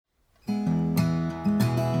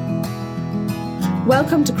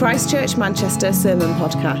Welcome to Christchurch Manchester Sermon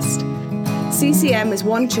Podcast. CCM is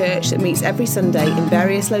one church that meets every Sunday in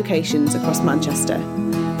various locations across Manchester.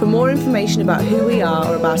 For more information about who we are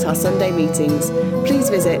or about our Sunday meetings, please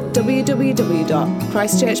visit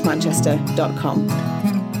www.christchurchmanchester.com.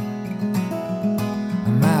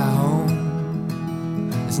 My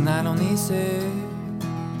home is not on this earth,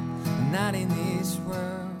 not in this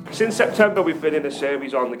world. Since September, we've been in a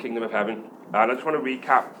series on the Kingdom of Heaven, and I just want to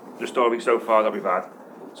recap the story so far that we've had.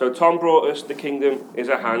 So Tom brought us The Kingdom is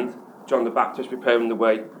at Hand, John the Baptist preparing the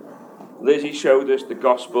way. Lizzie showed us the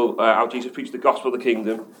gospel, how Jesus preached the gospel of the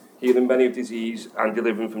kingdom, healing many of disease and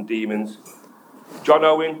delivering from demons. John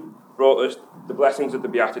Owen brought us the blessings of the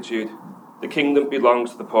Beatitude. The kingdom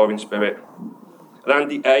belongs to the poor in spirit. And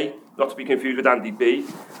Andy A, not to be confused with Andy B,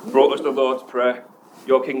 brought us the Lord's Prayer,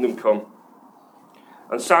 your kingdom come.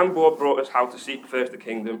 And Sam Board brought us how to seek first the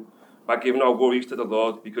kingdom by giving our worries to the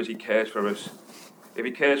Lord because he cares for us. If he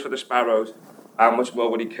cares for the sparrows, how much more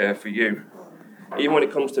will he care for you? Even when it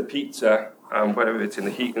comes to pizza, whether it's in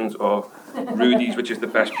the Heatons or Rudy's, which is the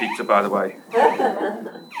best pizza, by the way.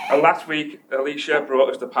 And last week, Alicia brought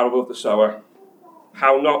us the parable of the sower,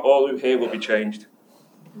 how not all who hear will be changed.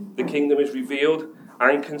 The kingdom is revealed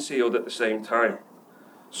and concealed at the same time.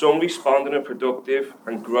 Some respond and are productive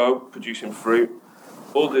and grow, producing fruit.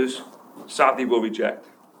 Others, sadly, will reject.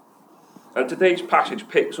 And today's passage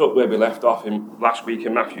picks up where we left off in last week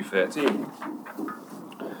in Matthew 13.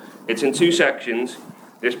 It's in two sections,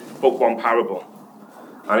 this but one parable.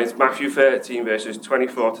 And it's Matthew 13 verses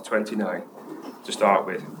 24 to 29 to start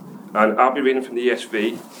with. And I'll be reading from the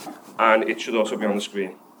ESV, and it should also be on the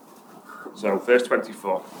screen. So, verse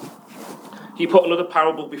 24. He put another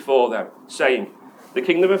parable before them, saying, the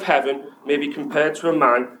kingdom of heaven may be compared to a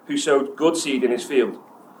man who sowed good seed in his field.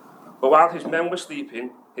 But while his men were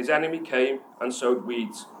sleeping, his enemy came and sowed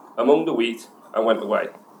weeds among the wheat and went away.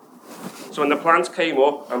 So when the plants came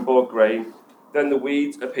up and bore grain, then the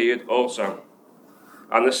weeds appeared also.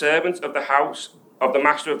 And the servants of the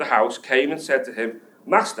master of the house came and said to him,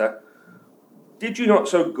 Master, did you not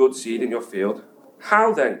sow good seed in your field?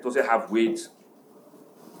 How then does it have weeds?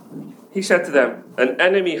 He said to them, an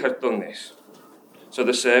enemy has done this. So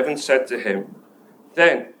the servants said to him,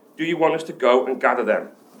 then do you want us to go and gather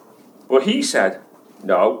them? But he said,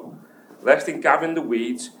 no, lest in gathering the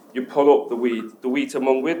weeds you pull up the wheat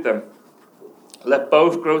among with them. Let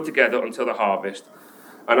both grow together until the harvest.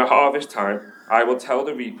 And at harvest time I will tell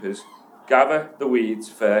the reapers, gather the weeds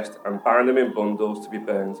first and bind them in bundles to be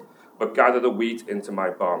burned, but gather the wheat into my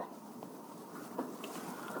barn.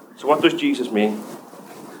 So what does Jesus mean?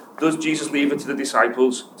 Does Jesus leave it to the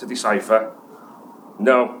disciples to decipher?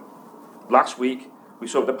 No. Last week we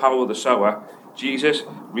saw the parable of the sower. Jesus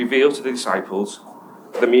revealed to the disciples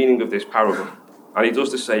the meaning of this parable, and he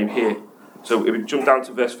does the same here. So if we jump down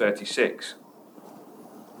to verse 36.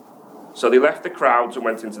 So they left the crowds and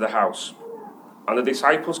went into the house, and the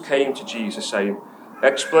disciples came to Jesus saying,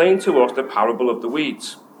 explain to us the parable of the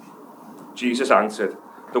weeds. Jesus answered,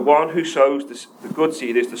 the one who sows the good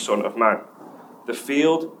seed is the Son of Man. The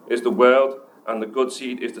field is the world, and the good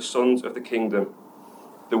seed is the sons of the kingdom.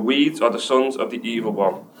 The weeds are the sons of the evil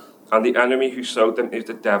one, and the enemy who sowed them is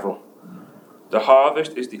the devil. The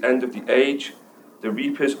harvest is the end of the age. The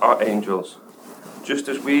reapers are angels. Just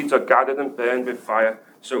as weeds are gathered and burned with fire,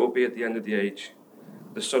 so it will be at the end of the age.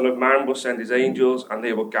 The Son of Man will send his angels, and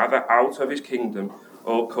they will gather out of his kingdom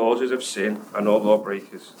all causes of sin and all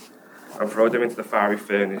lawbreakers, and throw them into the fiery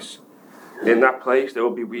furnace. In that place there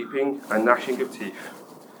will be weeping and gnashing of teeth.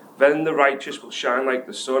 Then the righteous will shine like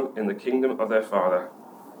the sun in the kingdom of their Father.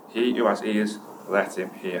 He who has ears, let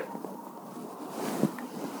him hear.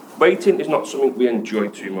 Waiting is not something we enjoy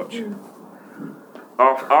too much.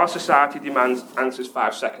 Our society demands answers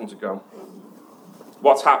 5 seconds ago.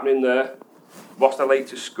 What's happening there? What's the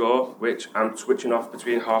latest score? Which I'm switching off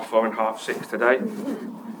between 4:30 and 6:30 today.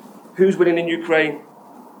 Who's winning in Ukraine?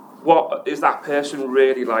 What is that person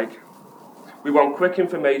really like? We want quick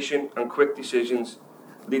information and quick decisions,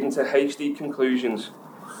 leading to hasty conclusions,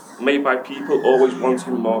 made by people always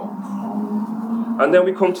wanting more. And then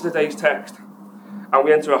we come to today's text, and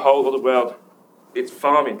we enter a whole other world. It's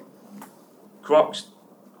farming. Crops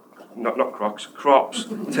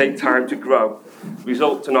take time to grow.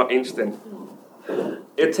 Results are not instant.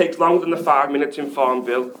 It takes longer than the 5 minutes in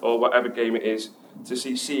Farmville, or whatever game it is, to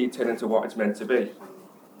see seed turn into what it's meant to be.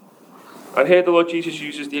 And here the Lord Jesus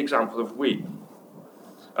uses the example of wheat.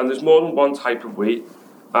 And there's more than one type of wheat,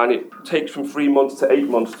 and it takes from 3 months to 8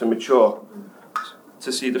 months to mature,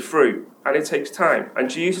 to see the fruit. And it takes time. And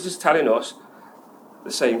Jesus is telling us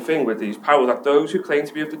the same thing with these parables, that those who claim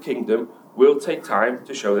to be of the kingdom will take time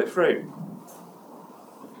to show their fruit.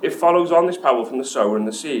 It follows on this parable from the sower and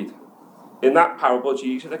the seed. In that parable,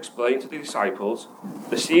 Jesus explained to the disciples,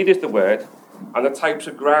 the seed is the word, and the types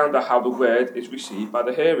of ground are how the word is received by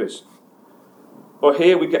the hearers. But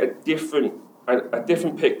here we get a different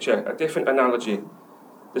picture, a different analogy.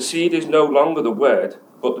 The seed is no longer the word,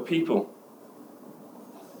 but the people.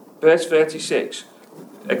 Verse 36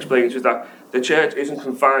 explains that the church isn't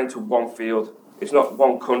confined to one field. It's not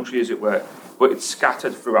one country, as it were, but it's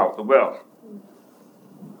scattered throughout the world.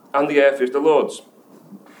 And the earth is the Lord's.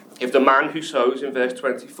 If the man who sows, in verse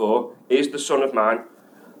 24, is the Son of Man,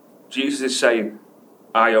 Jesus is saying,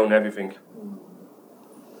 I own everything.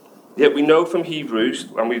 Yet we know from Hebrews,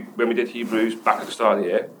 when we did Hebrews back at the start of the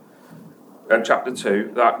year, and chapter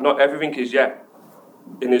 2, that not everything is yet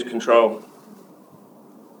in his control.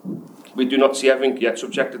 We do not see everything yet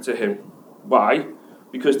subjected to him. Why?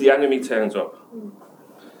 Because the enemy turns up.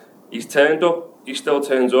 He's turned up, he still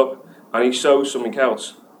turns up, and he sows something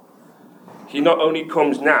else. He not only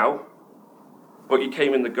comes now, but he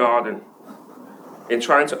came in the garden. In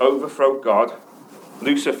trying to overthrow God,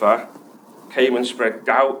 Lucifer came and spread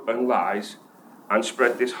doubt and lies and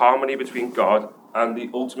spread disharmony between God and the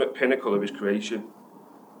ultimate pinnacle of his creation,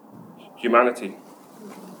 humanity.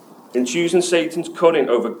 In choosing Satan's cunning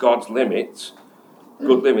over God's limits,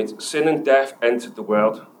 good limits, sin and death entered the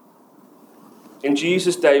world. In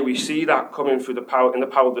Jesus' day, we see that coming through the power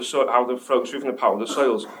of the soil, how it flows through from the power of the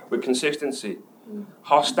soils with consistency.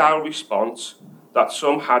 Hostile response that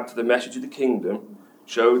some had to the message of the kingdom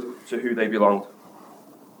showed to who they belonged.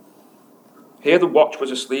 Here the watch was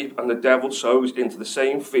asleep, and the devil sows into the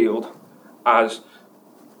same field as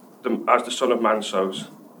the Son of Man sows.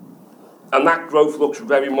 And that growth looks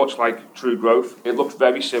very much like true growth. It looks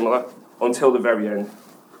very similar until the very end.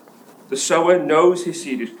 The sower knows his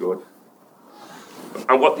seed is good,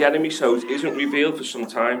 and what the enemy sows isn't revealed for some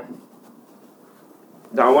time.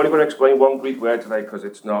 Now, I'm only going to explain one Greek word today because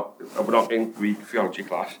we're not in Greek theology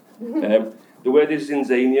class. The word is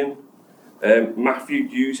zinzanian. Matthew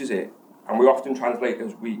uses it, and we often translate it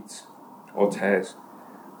as wheat or tares.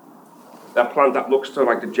 A plant that looks to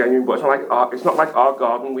like the genuine, but it's not like our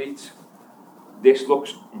garden wheat. This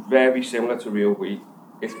looks very similar to real wheat.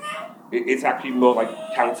 It's actually more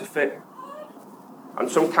like counterfeit. And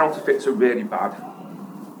some counterfeits are really bad.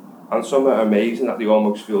 And some are amazing that they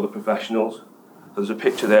almost feel the professionals. There's a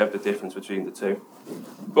picture there of the difference between the two.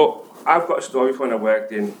 But I've got a story from when I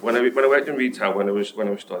worked in retail when I was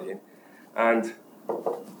studying, and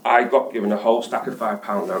I got given a whole stack of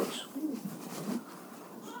 £5 notes.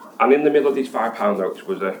 And in the middle of these £5 notes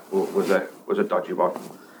was a dodgy one.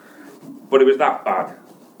 But it was that bad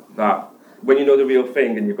that when you know the real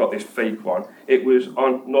thing and you've got this fake one, it was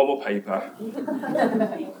on normal paper.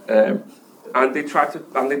 And they tried to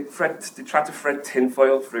thread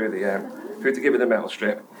tinfoil through to give it a metal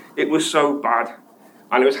strip. It was so bad,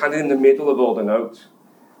 and it was handed in the middle of all the notes.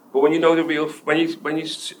 But when you know when you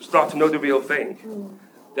start to know the real thing,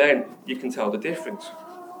 then you can tell the difference.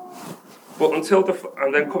 But until the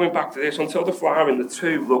flower and the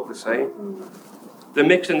two look the same. They're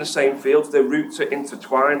mixed in the same fields. Their roots are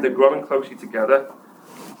intertwined. They're growing closely together.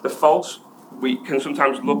 The false wheat can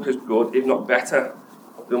sometimes look as good, if not better,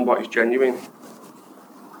 than what is genuine.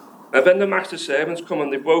 And then the master's servants come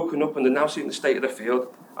and they've woken up and they're now seeing the state of the field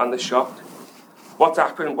and they're shocked. What's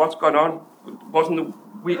happened? What's gone on? Wasn't the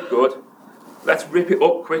wheat good? Let's rip it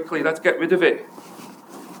up quickly. Let's get rid of it.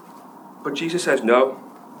 But Jesus says no.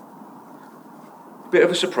 Bit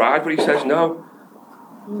of a surprise, but he says no.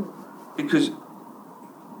 Because,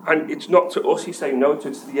 and it's not to us he's saying no to,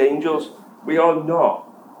 it's to the angels. We are not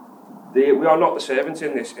the servants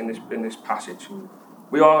in this passage.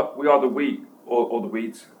 We are the wheat or the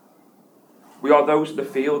weeds. We are those of the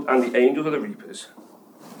field, and the angels are the reapers.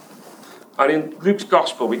 And in Luke's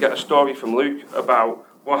Gospel, we get a story from Luke about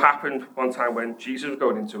what happened one time when Jesus was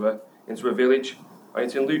going into a village. And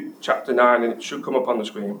it's in Luke chapter 9, and it should come up on the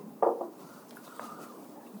screen.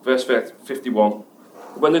 Verse 51.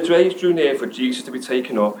 When the days drew near for Jesus to be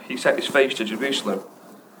taken up, he set his face to Jerusalem.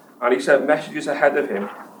 And he sent messengers ahead of him,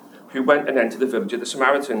 who went and entered the village of the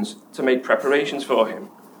Samaritans to make preparations for him.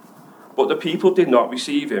 But the people did not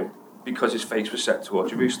receive him, because his face was set toward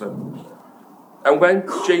Jerusalem. And when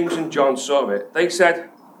James and John saw it, they said,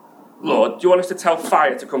 Lord, do you want us to tell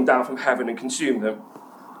fire to come down from heaven and consume them?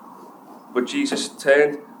 But Jesus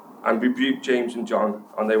turned and rebuked James and John,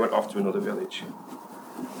 and they went off to another village.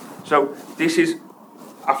 So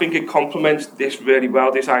I think it complements this really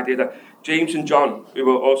well, this idea that James and John, who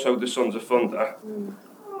were also the sons of thunder,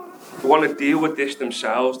 want to deal with this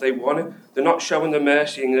themselves. They're not showing the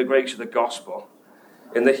mercy and the grace of the gospel.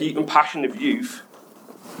 In the heat and passion of youth,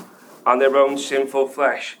 and their own sinful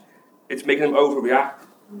flesh. It's making them overreact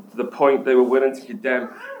to the point they were willing to condemn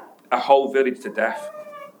a whole village to death.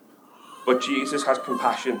 But Jesus has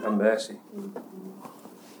compassion and mercy.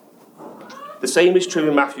 The same is true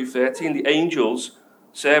in Matthew 13. The angels,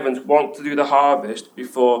 servants, want to do the harvest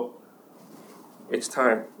before it's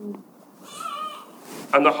time.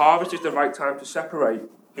 And the harvest is the right time to separate.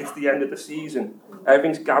 It's the end of the season.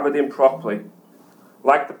 Everything's gathered in properly.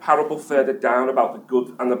 Like the parable further down about the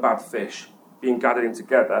good and the bad fish being gathered in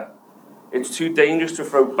together, it's too dangerous to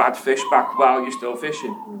throw bad fish back while you're still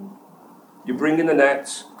fishing. You bring in the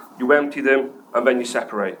nets, you empty them, and then you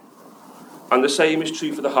separate. And the same is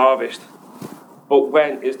true for the harvest. But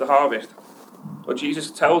when is the harvest? Well,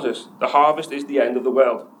 Jesus tells us the harvest is the end of the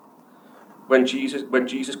world. When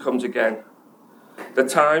Jesus comes again. The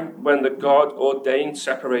time when the God-ordained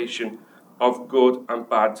separation of good and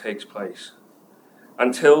bad takes place.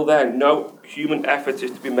 Until then, no human effort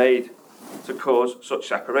is to be made to cause such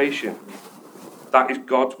separation. That is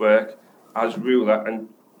God's work as ruler and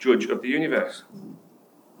judge of the universe.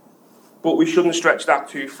 But we shouldn't stretch that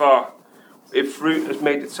too far. If fruit has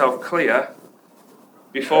made itself clear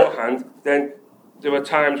beforehand, then there are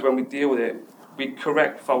times when we deal with it. We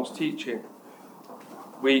correct false teaching.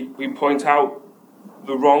 We point out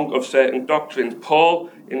the wrong of certain doctrines. Paul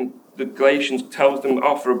in the Galatians tells them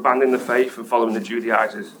off for abandoning the faith and following the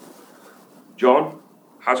Judaizers. John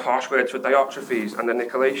has harsh words for Diotrephes and the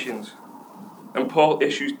Nicolaitans. And Paul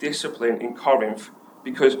issues discipline in Corinth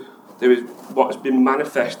because there is what has been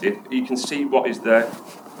manifested. He can see what is there.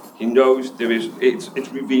 He knows there is. It's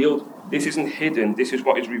revealed. This isn't hidden. This is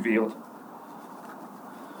what is revealed.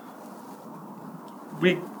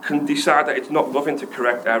 We can decide that it's not loving to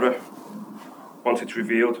correct error once it's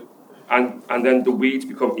revealed. And then the weeds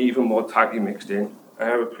become even more tightly mixed in.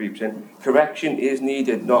 Error creeps in. Correction is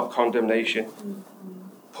needed, not condemnation.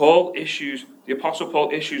 The Apostle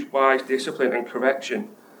Paul issues wise discipline and correction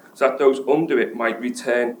so that those under it might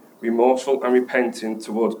return remorseful and repentant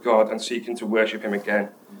towards God and seeking to worship him again.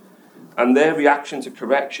 And their reaction to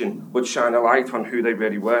correction would shine a light on who they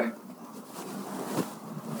really were.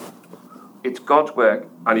 It's God's work,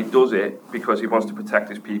 and he does it because he wants to protect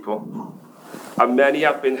his people. And many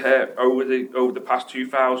have been hurt over the past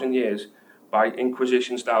 2,000 years by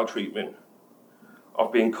Inquisition-style treatment,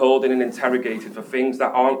 of being called in and interrogated for things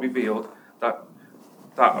that aren't revealed, that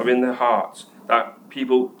are in their hearts, that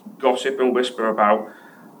people gossip and whisper about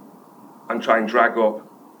and try and drag up.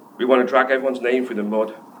 We want to drag everyone's name through the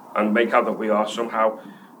mud and make out that we are somehow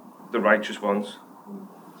the righteous ones.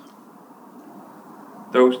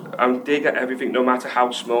 And dig at everything, no matter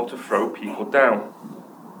how small, to throw people down.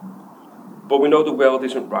 But we know the world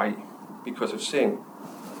isn't right because of sin.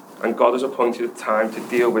 And God has appointed a time to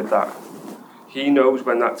deal with that. He knows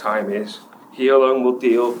when that time is. He alone will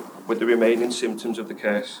deal with the remaining symptoms of the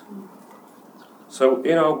curse. So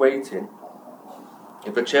in our waiting,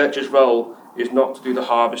 if the church's role is not to do the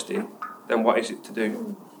harvesting, then what is it to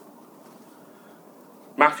do?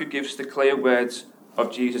 Matthew gives the clear words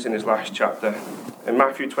of Jesus in his last chapter. In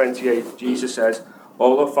Matthew 28, Jesus says,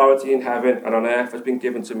 "All authority in heaven and on earth has been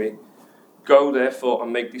given to me. Go therefore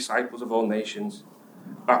and make disciples of all nations,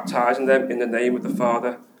 baptizing them in the name of the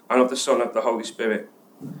Father and of the Son and of the Holy Spirit,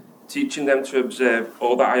 teaching them to observe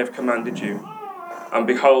all that I have commanded you. And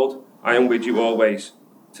behold, I am with you always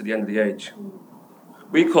to the end of the age."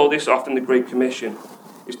 We call this often the Great Commission.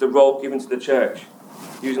 It's the role given to the church,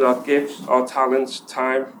 using our gifts, our talents,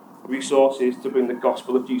 time, resources to bring the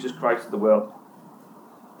gospel of Jesus Christ to the world,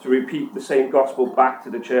 to repeat the same gospel back to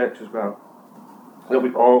the church as well. That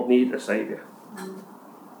we all need a saviour.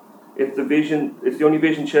 It's the only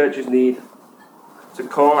vision churches need, to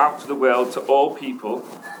call out to the world, to all people,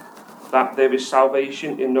 that there is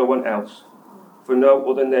salvation in no one else, for no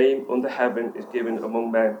other name under heaven is given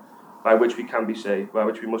among men by which we can be saved, by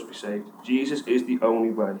which we must be saved. Jesus is the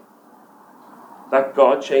only way. That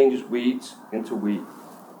God changes weeds into wheat.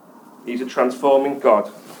 He's a transforming God.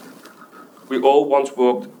 We all once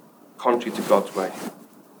walked contrary to God's way,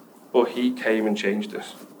 but he came and changed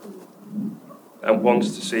us and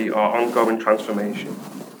wants to see our ongoing transformation.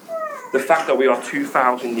 The fact that we are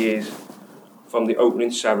 2,000 years from the opening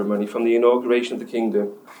ceremony, from the inauguration of the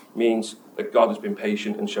kingdom, means that God has been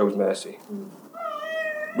patient and shows mercy.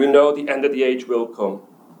 We know the end of the age will come,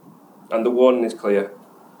 and the warning is clear.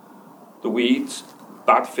 The weeds,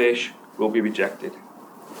 bad fish, will be rejected.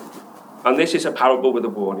 And this is a parable with a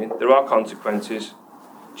warning. There are consequences.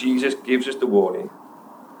 Jesus gives us the warning.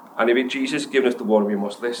 And if Jesus has given us the warning, we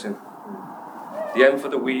must listen. The end for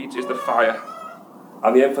the weeds is the fire.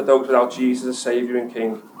 And the end for those without Jesus as Saviour and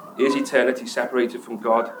King is eternity separated from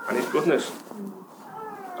God and his goodness.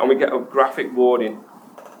 And we get a graphic warning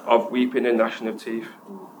of weeping and gnashing of teeth.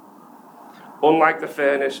 Unlike the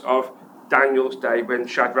furnace of Daniel's day when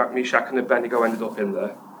Shadrach, Meshach and Abednego ended up in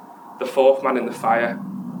there, the fourth man in the fire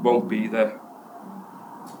won't be there.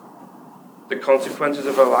 The consequences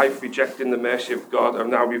of a life rejecting the mercy of God are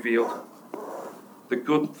now revealed. The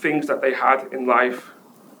good things that they had in life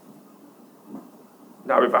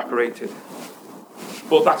now evaporated.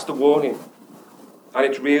 But that's the warning. And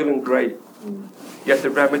it's real and great. Yet the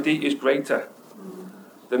remedy is greater.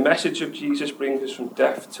 The message of Jesus brings us from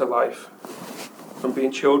death to life, from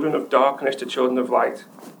being children of darkness to children of light.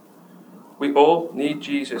 We all need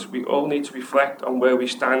Jesus. We all need to reflect on where we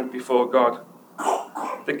stand before God.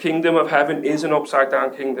 The kingdom of heaven is an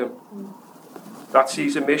upside-down kingdom that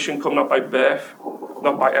sees a mission come not by birth,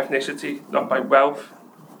 not by ethnicity, not by wealth,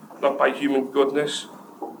 not by human goodness,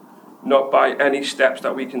 not by any steps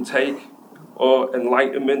that we can take or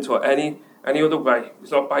enlightenment or any other way.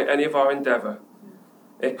 It's not by any of our endeavour.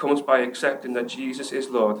 It comes by accepting that Jesus is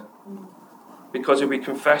Lord. Because if we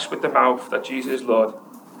confess with the mouth that Jesus is Lord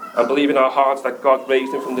and believe in our hearts that God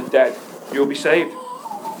raised him from the dead, you will be saved.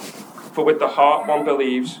 For with the heart one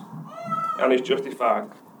believes and is justified,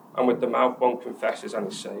 and with the mouth one confesses and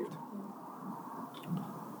is saved.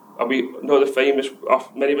 And we know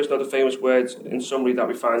many of us know the famous words in summary that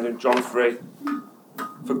we find in John 3.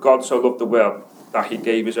 For God so loved the world that he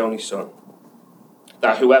gave his only Son,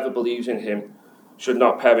 that whoever believes in him should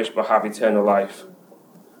not perish but have eternal life.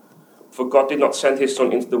 For God did not send his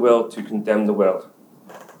Son into the world to condemn the world,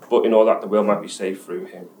 but in order that the world might be saved through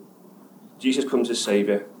him. Jesus comes as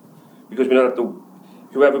Saviour, because we know that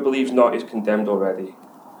whoever believes not is condemned already,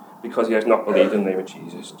 because he has not believed in the name of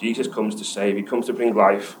Jesus. Jesus comes to save. He comes to bring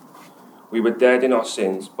life. We were dead in our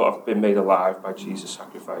sins, but have been made alive by Jesus'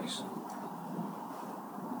 sacrifice.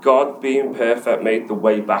 God, being perfect, made the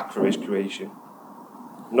way back for his creation,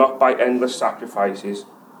 not by endless sacrifices,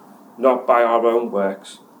 not by our own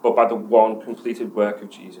works, but by the one completed work of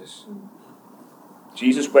Jesus.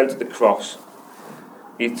 Jesus went to the cross.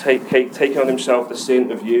 He'd taken on himself the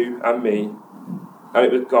sin of you and me, and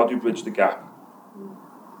it was God who bridged the gap.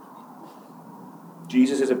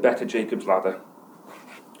 Jesus is a better Jacob's ladder.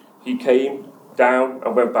 He came down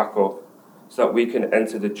and went back up so that we can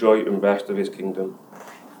enter the joy and rest of his kingdom.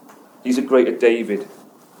 He's a greater David.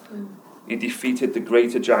 He defeated the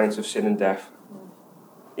greater giants of sin and death.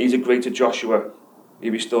 He's a greater Joshua. He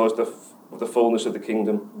restores the fullness of the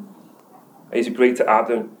kingdom. He's a greater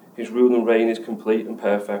Adam. His rule and reign is complete and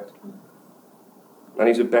perfect. And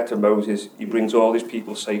he's a better Moses. He brings all his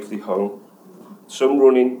people safely home. Some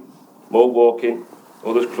running, more walking,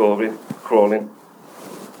 others crawling.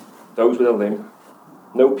 Those with a limp.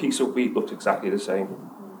 No piece of wheat looks exactly the same.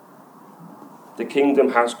 The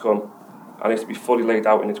kingdom has come and is to be fully laid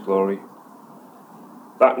out in its glory.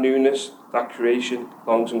 That newness, that creation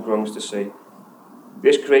longs and groans to see.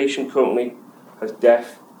 This creation currently has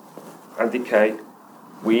death and decay,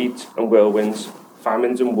 weeds and whirlwinds,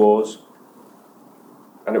 famines and wars,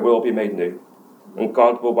 and it will all be made new. And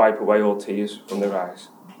God will wipe away all tears from their eyes.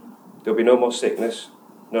 There will be no more sickness,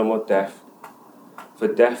 no more death, for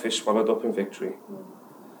death is swallowed up in victory.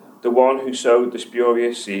 The one who sowed the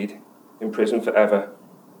spurious seed, in prison forever,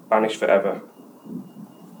 banished forever.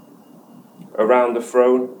 Around the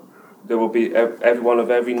throne there will be everyone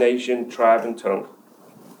of every nation, tribe and tongue,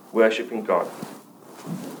 worshipping God.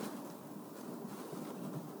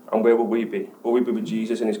 And where will we be? Will we be with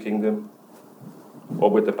Jesus in his kingdom,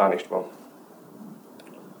 or with the banished one?